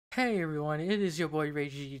Hey everyone, it is your boy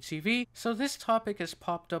ReyGGTV. So this topic has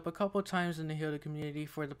popped up a couple times in the Hilda community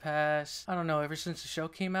for the past, I don't know, ever since the show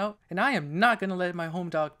came out. And I am not gonna let my home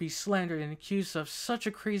dog be slandered and accused of such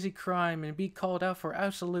a crazy crime and be called out for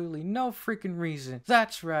absolutely no freaking reason.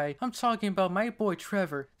 That's right, I'm talking about my boy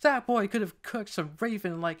Trevor. That boy could have cooked some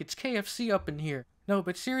raven like it's KFC up in here. No,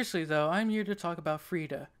 but seriously though, I'm here to talk about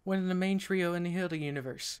Frida, one of the main trio in the Hilda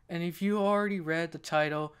universe. And if you already read the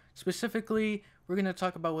title, specifically, we're going to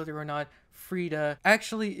talk about whether or not Frida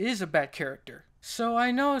actually is a bad character. So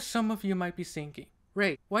I know some of you might be thinking,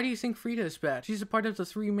 Ray, why do you think Frida is bad? She's a part of the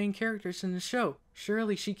three main characters in the show.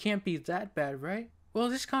 Surely she can't be that bad, right? Well,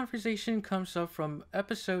 this conversation comes up from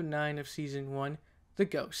episode 9 of season 1, The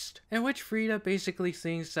Ghost, in which Frida basically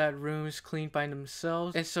thinks that rooms clean by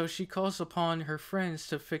themselves, and so she calls upon her friends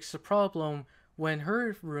to fix the problem. When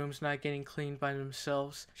her room's not getting cleaned by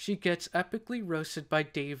themselves, she gets epically roasted by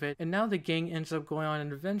David, and now the gang ends up going on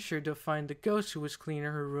an adventure to find the ghost who was cleaning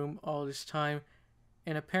her room all this time,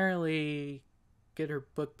 and apparently get her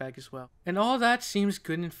book back as well. And all that seems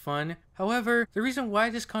good and fun. However, the reason why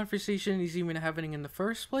this conversation is even happening in the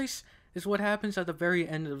first place is what happens at the very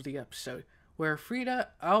end of the episode, where Frida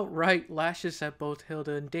outright lashes at both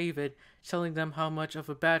Hilda and David, telling them how much of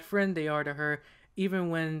a bad friend they are to her, even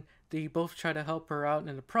when they both try to help her out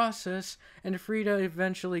in the process, and Frida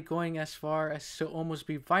eventually going as far as to almost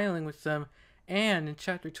be violent with them, and in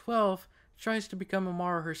chapter 12, tries to become a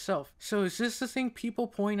Mara herself. So is this the thing people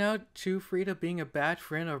point out to Frida being a bad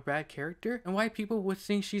friend or a bad character? And why people would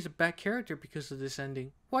think she's a bad character because of this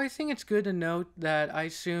ending? Well, I think it's good to note that I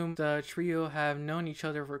assume the trio have known each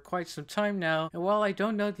other for quite some time now, and while I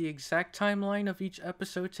don't know the exact timeline of each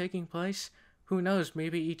episode taking place, who knows,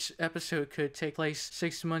 maybe each episode could take place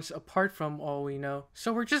 6 months apart from all we know.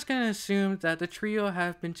 So we're just gonna assume that the trio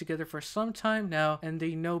have been together for some time now and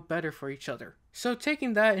they know better for each other. So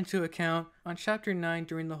taking that into account, on chapter 9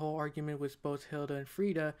 during the whole argument with both Hilda and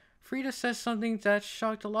Frida, Frida says something that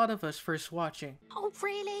shocked a lot of us first watching. Oh,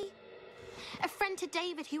 really? A friend to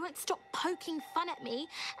David who won't stop poking fun at me,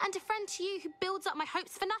 and a friend to you who builds up my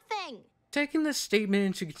hopes for nothing. Taking this statement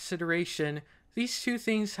into consideration, these two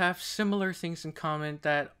things have similar things in common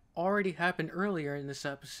that already happened earlier in this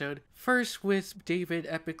episode. First, with David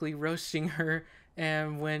epically roasting her,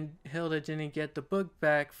 and when Hilda didn't get the book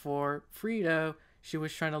back for Frida she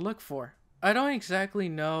was trying to look for. I don't exactly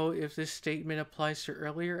know if this statement applies to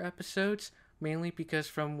earlier episodes, mainly because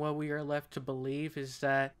from what we are left to believe is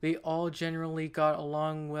that they all generally got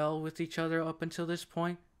along well with each other up until this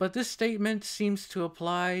point. But this statement seems to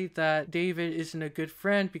imply that David isn't a good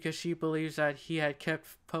friend because she believes that he had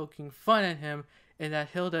kept poking fun at him, and that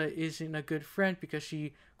Hilda isn't a good friend because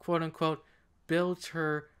she, quote-unquote, builds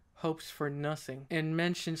her hopes for nothing, and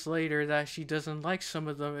mentions later that she doesn't like some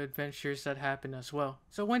of the adventures that happen as well.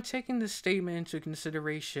 So when taking this statement into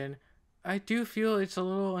consideration, I do feel it's a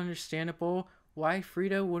little understandable why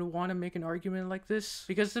Frida would want to make an argument like this,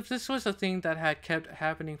 because if this was a thing that had kept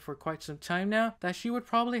happening for quite some time now, that she would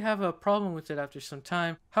probably have a problem with it after some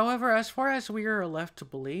time. However, as far as we are left to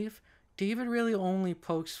believe, David really only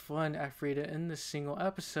pokes fun at Frida in this single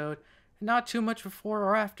episode, and not too much before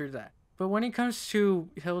or after that. But when it comes to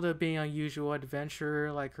Hilda being a usual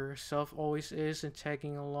adventurer like herself always is and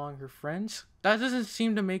tagging along her friends, that doesn't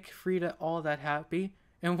seem to make Frida all that happy.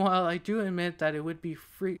 And while I do admit that it would be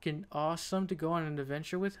freaking awesome to go on an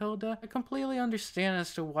adventure with Hilda, I completely understand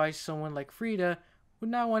as to why someone like Frida would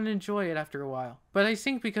not want to enjoy it after a while. But I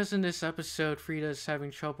think because in this episode, Frida is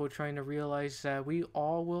having trouble trying to realize that we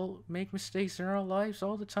all will make mistakes in our lives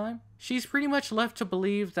all the time, she's pretty much left to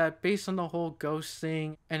believe that based on the whole ghost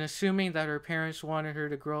thing, and assuming that her parents wanted her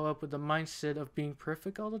to grow up with the mindset of being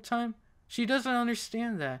perfect all the time, she doesn't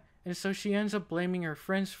understand that. And so she ends up blaming her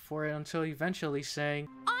friends for it until eventually saying,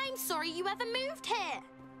 I'm sorry you ever moved here.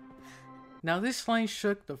 Now this line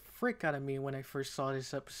shook the frick out of me when I first saw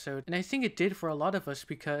this episode, and I think it did for a lot of us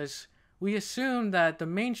because we assumed that the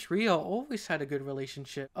main trio always had a good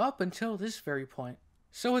relationship up until this very point.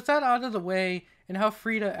 So with that out of the way and how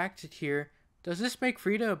Frida acted here, does this make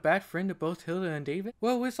Frida a bad friend to both Hilda and David?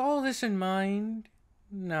 Well, with all this in mind,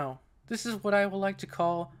 no. This is what I would like to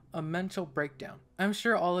call a mental breakdown. I'm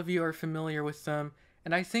sure all of you are familiar with them,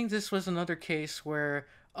 and I think this was another case where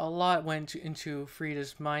a lot went into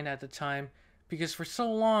Frida's mind at the time, because for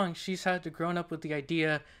so long she's had to grown up with the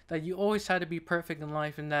idea that you always had to be perfect in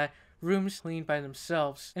life and that rooms clean by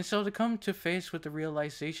themselves. And so to come to face with the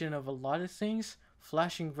realization of a lot of things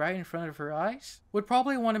flashing right in front of her eyes would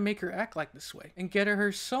probably want to make her act like this way and get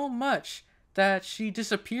her so much that she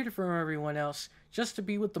disappeared from everyone else just to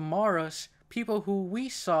be with the Maras, people who we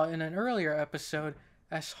saw in an earlier episode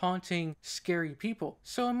as haunting, scary people.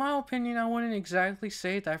 So in my opinion, I wouldn't exactly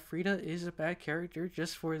say that Frida is a bad character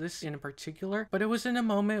just for this in particular, but it was in a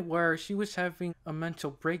moment where she was having a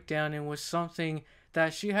mental breakdown and was something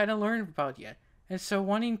that she hadn't learned about yet. And so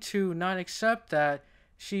wanting to not accept that,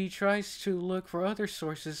 she tries to look for other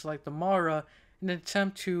sources like the Mara in an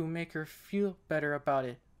attempt to make her feel better about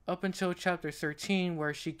it, up until chapter 13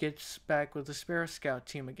 where she gets back with the Sparrow Scout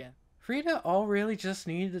team again. Frida all really just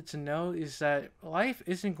needed to know is that life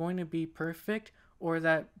isn't going to be perfect, or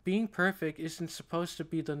that being perfect isn't supposed to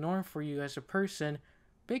be the norm for you as a person.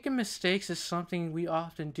 Making mistakes is something we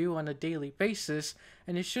often do on a daily basis,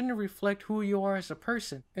 and it shouldn't reflect who you are as a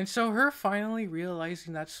person. And so her finally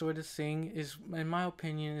realizing that sort of thing is, in my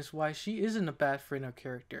opinion, is why she isn't a bad Frida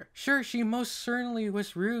character. Sure, she most certainly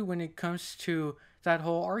was rude when it comes to that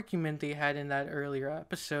whole argument they had in that earlier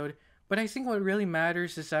episode, but I think what really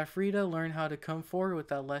matters is that Frida learned how to come forward with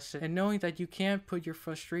that lesson, and knowing that you can't put your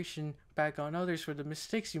frustration back on others for the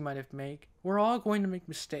mistakes you might have made. We're all going to make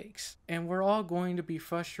mistakes, and we're all going to be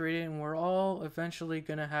frustrated, and we're all eventually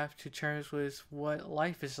going to have to terms with what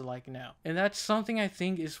life is like now. And that's something I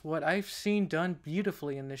think is what I've seen done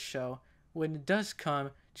beautifully in this show when it does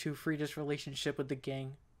come to Frida's relationship with the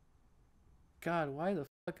gang. God, why the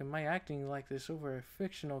fuck am I acting like this over a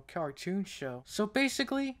fictional cartoon show? So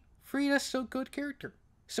basically, Frida's still a good character.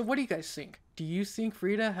 So what do you guys think? Do you think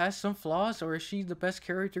Frida has some flaws, or is she the best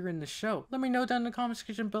character in the show? Let me know down in the comment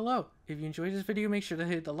section below. If you enjoyed this video, make sure to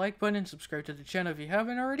hit the like button and subscribe to the channel if you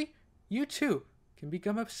haven't already. You too can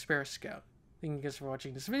become a Sparrow Scout. Thank you guys for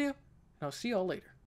watching this video, and I'll see y'all later.